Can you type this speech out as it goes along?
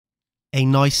A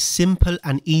nice, simple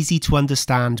and easy to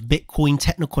understand Bitcoin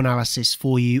technical analysis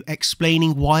for you,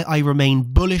 explaining why I remain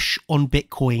bullish on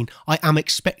Bitcoin. I am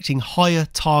expecting higher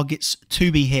targets to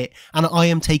be hit and I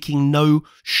am taking no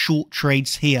short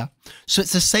trades here. So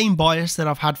it's the same bias that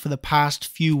I've had for the past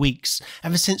few weeks,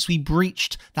 ever since we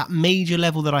breached that major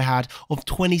level that I had of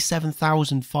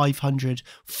 27,500,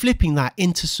 flipping that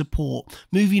into support,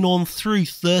 moving on through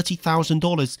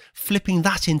 $30,000, flipping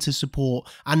that into support,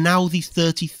 and now the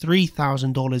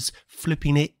 $33,000,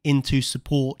 flipping it into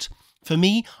support. For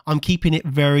me, I'm keeping it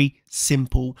very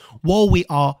simple. While we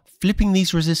are flipping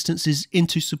these resistances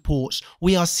into supports,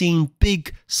 we are seeing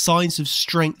big signs of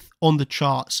strength on the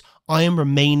charts. I am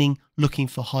remaining looking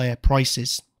for higher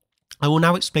prices. I will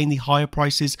now explain the higher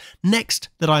prices next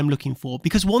that I'm looking for,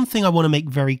 because one thing I want to make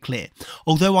very clear,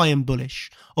 although I am bullish,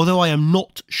 although I am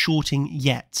not shorting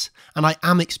yet, and I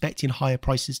am expecting higher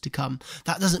prices to come,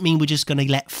 that doesn't mean we're just going to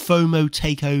let FOMO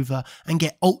take over and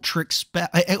get ultra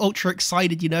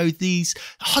excited. You know, these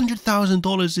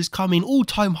 $100,000 is coming,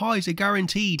 all-time highs are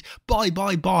guaranteed,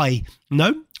 buy.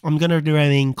 No. I'm going to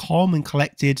remain calm and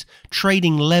collected,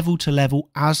 trading level to level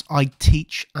as I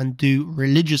teach and do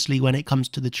religiously when it comes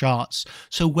to the charts.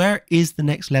 So where is the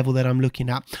next level that I'm looking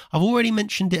at? I've already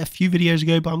mentioned it a few videos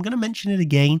ago, but I'm going to mention it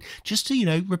again just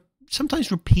to,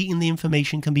 sometimes repeating the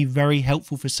information can be very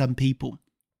helpful for some people.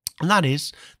 And that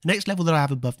is, the next level that I have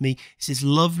above me is this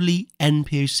lovely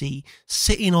NPOC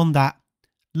sitting on that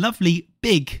lovely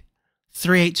big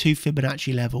 382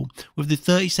 Fibonacci level with the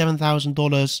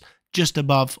 $37,000 just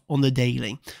above on the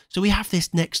daily. So we have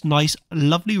this next nice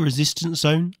lovely resistance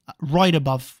zone right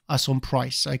above us on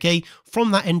price, okay,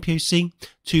 from that NPOC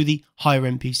to the higher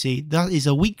NPC. That is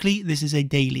a weekly, this is a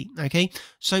daily, okay.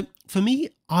 So for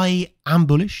me, I am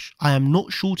bullish. I am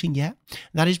not shorting yet.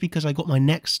 That is because I got my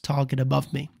next target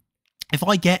above me. If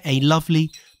I get a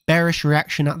lovely bearish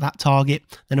reaction at that target,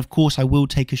 then of course I will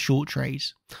take a short trade.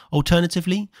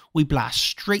 Alternatively, we blast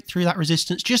straight through that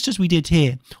resistance, just as we did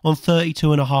here on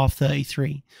 32.5,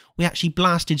 33. We actually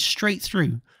blasted straight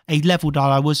through a level that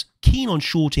I was keen on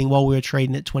shorting while we were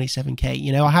trading at 27k.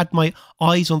 You know, I had my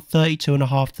eyes on $32.5,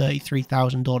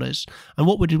 $33,000. And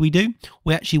what did we do?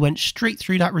 We actually went straight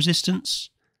through that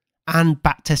resistance and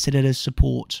back tested it as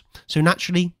support. So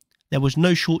naturally, there was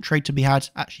no short trade to be had,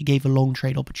 actually gave a long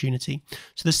trade opportunity.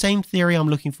 So the same theory I'm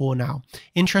looking for now.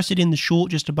 Interested in the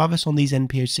short just above us on these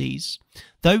NPOCs.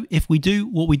 Though, if we do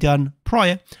what we done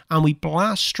prior and we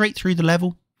blast straight through the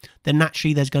level, then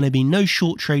naturally there's going to be no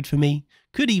short trade for me.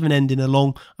 Could even end in a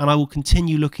long, and I will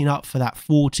continue looking up for that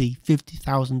 $40,000,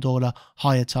 $50,000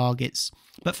 higher targets.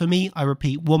 But for me, I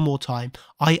repeat one more time,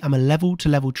 I am a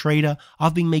level-to-level trader.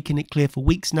 I've been making it clear for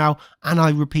weeks now, and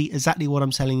I repeat exactly what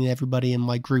I'm telling everybody in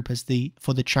my group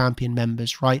for the champion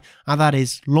members, right? And that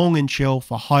is long and chill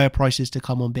for higher prices to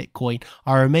come on Bitcoin.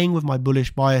 I remain with my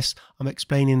bullish bias. I'm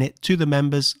explaining it to the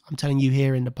members. I'm telling you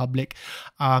here in the public.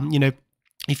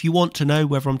 If you want to know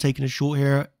whether I'm taking a short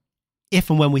here, if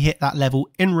and when we hit that level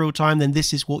in real time, then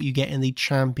this is what you get in the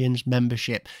Champions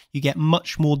membership. You get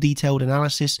much more detailed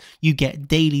analysis, you get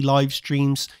daily live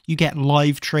streams, you get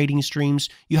live trading streams,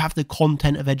 you have the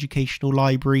content of educational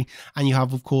library, and you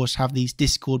have, of course, these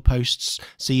Discord posts,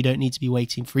 so you don't need to be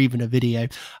waiting for even a video.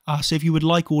 So if you would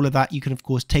like all of that, you can, of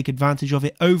course, take advantage of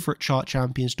it over at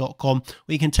chartchampions.com,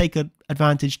 where you can take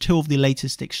advantage two of the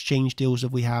latest exchange deals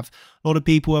that we have. A lot of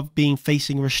people have been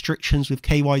facing restrictions with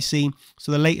KYC,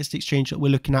 so the latest exchange that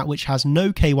we're looking at, which has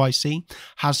no KYC,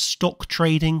 has stock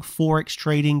trading, forex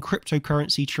trading,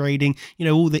 cryptocurrency trading,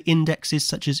 all the indexes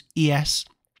such as ES.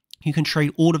 You can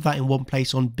trade all of that in one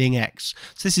place on BingX.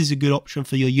 So this is a good option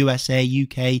for your USA,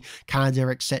 UK, Canada,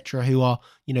 etc. who are,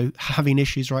 having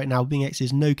issues right now. BingX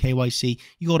is no KYC.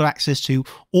 You got access to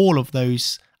all of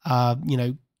those,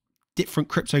 different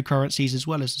cryptocurrencies as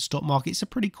well as the stock market. It's a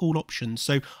pretty cool option.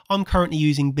 So I'm currently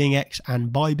using BingX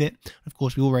and Bybit. Of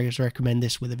course, we always recommend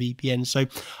this with a VPN. So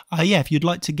if you'd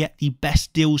like to get the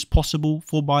best deals possible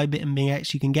for Bybit and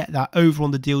BingX, you can get that over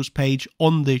on the deals page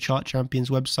on the Chart Champions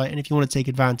website. And if you want to take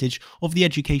advantage of the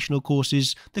educational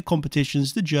courses, the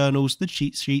competitions, the journals, the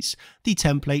cheat sheets, the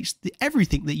templates,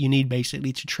 everything that you need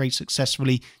basically to trade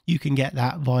successfully, you can get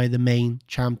that via the main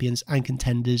Champions and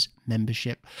Contenders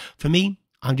membership. For me,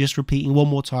 I'm just repeating one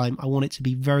more time. I want it to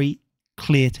be very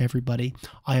clear to everybody.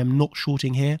 I am not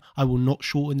shorting here. I will not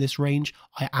short in this range.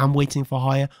 I am waiting for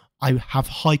higher. I have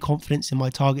high confidence in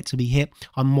my target to be hit.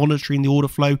 I'm monitoring the order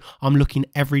flow. I'm looking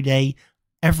every day,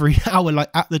 every hour,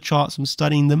 at the charts. I'm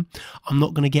studying them. I'm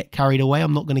not going to get carried away.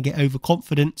 I'm not going to get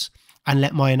overconfident and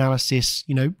let my analysis,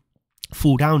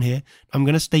 fall down here. I'm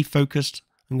going to stay focused.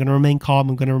 I'm going to remain calm.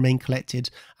 I'm going to remain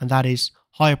collected. And that is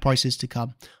higher prices to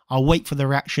come. I'll wait for the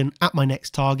reaction at my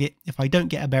next target. If I don't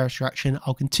get a bearish reaction,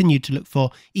 I'll continue to look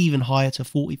for even higher to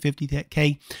 40,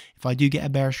 50k. If I do get a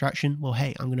bearish reaction, well,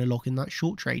 hey, I'm going to lock in that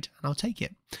short trade and I'll take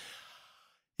it.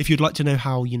 If you'd like to know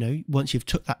how, once you've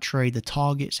took that trade, the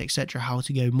targets, etc., how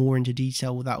to go more into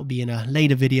detail, well, that will be in a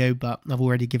later video, but I've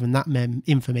already given that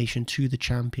information to the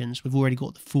champions. We've already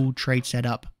got the full trade set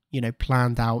up,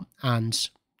 planned out, and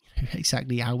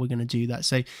exactly how we're going to do that.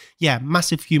 So yeah,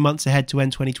 massive few months ahead to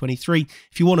end 2023.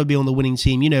 If you want to be on the winning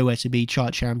team, you know where to be,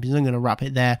 Chart Champions. I'm going to wrap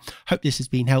it there. Hope this has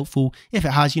been helpful. If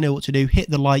it has, you know what to do. Hit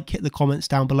the like, hit the comments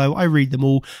down below. I read them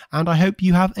all, and I hope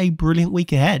you have a brilliant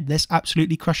week ahead. Let's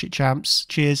absolutely crush it, champs.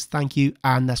 Cheers, thank you,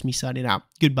 and that's me signing out.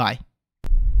 Goodbye.